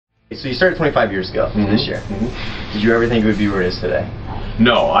So you started 25 years ago, this year. Did you ever think it would be where it is today?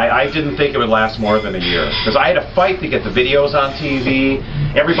 No, I didn't think it would last more than a year. Because I had to fight to get the videos on TV.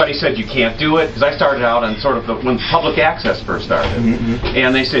 Everybody said you can't do it. Because I started out on sort of when public access first started.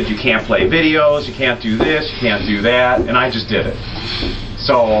 And they said you can't play videos, you can't do this, you can't do that. And I just did it.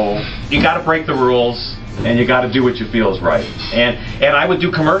 So you got to break the rules. And you got to do what you feel is right. And I would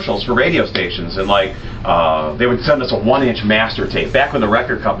do commercials for radio stations, and like they would send us a 1-inch master tape. Back when the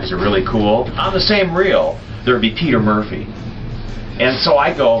record companies are really cool. On the same reel, there would be Peter Murphy. And so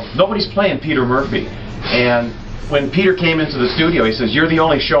I go, nobody's playing Peter Murphy. And when Peter came into the studio, he says, "You're the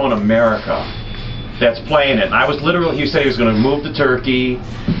only show in America that's playing it." And I was literally, he said he was going to move to Turkey,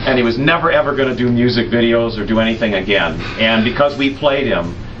 and he was never ever going to do music videos or do anything again. And because we played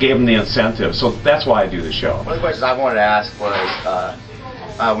him, gave him the incentive. So that's why I do the show. One of the questions I wanted to ask was,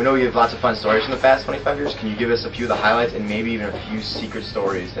 we know you have lots of fun stories from the past 25 years. Can you give us a few of the highlights and maybe even a few secret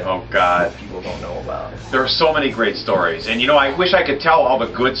stories that people don't know about? There are so many great stories. And you know, I wish I could tell all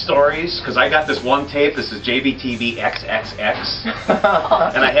the good stories, because I got this one tape. This is JBTV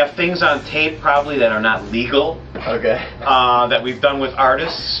XXX. And I have things on tape probably that are not legal. Okay. That we've done with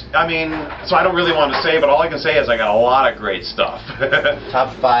artists. I mean, so I don't really want to say, but all I can say is I got a lot of great stuff.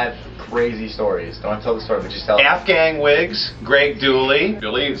 Top 5 crazy stories. Don't have to tell the story, but just tell it. Afghan Wigs, Greg Dooley,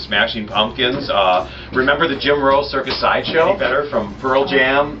 Billy, Smashing Pumpkins. Remember the Jim Rose Circus Sideshow? Better from Pearl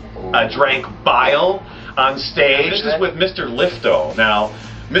Jam. Drank bile on stage. This is with Mr. Lifto. Now,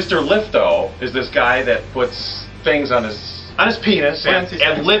 Mr. Lifto is this guy that puts things on his penis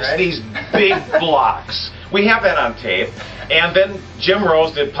and lifts these big blocks. We have that on tape. And then Jim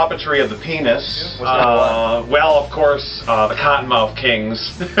Rose did puppetry of the penis. Well, of course, the Cottonmouth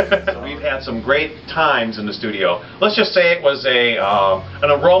Kings. We've had some great times in the studio. Let's just say it was an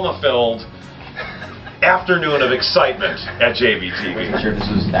aroma-filled afternoon of excitement at JBTV. I wasn't sure if this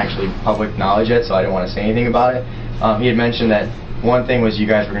was actually public knowledge yet, so I didn't want to say anything about it. He had mentioned that one thing was you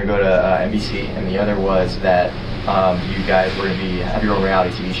guys were going to go to NBC, and the other was that you guys were going to have your own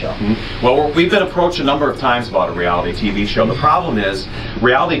reality TV show. Well, we've been approached a number of times about a reality TV show. The problem is,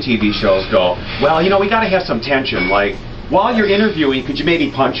 reality TV shows go, well, you know, we got to have some tension. Like, while you're interviewing, could you maybe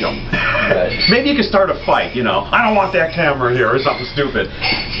punch them? Maybe you could start a fight, you know. I don't want that camera here, or something stupid.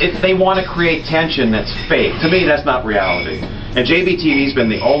 They want to create tension that's fake. To me, that's not reality. And JBTV's been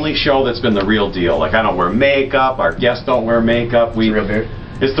the only show that's been the real deal. Like, I don't wear makeup, our guests don't wear makeup. Real beard?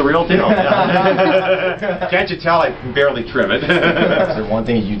 It's the real deal. Yeah. Can't you tell I can barely trim it? Is there one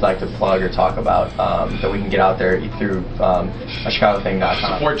thing you'd like to plug or talk about that we can get out there through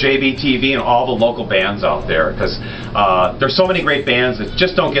ChicagoThing.com? Support JBTV and all the local bands out there, because there's so many great bands that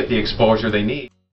just don't get the exposure they need.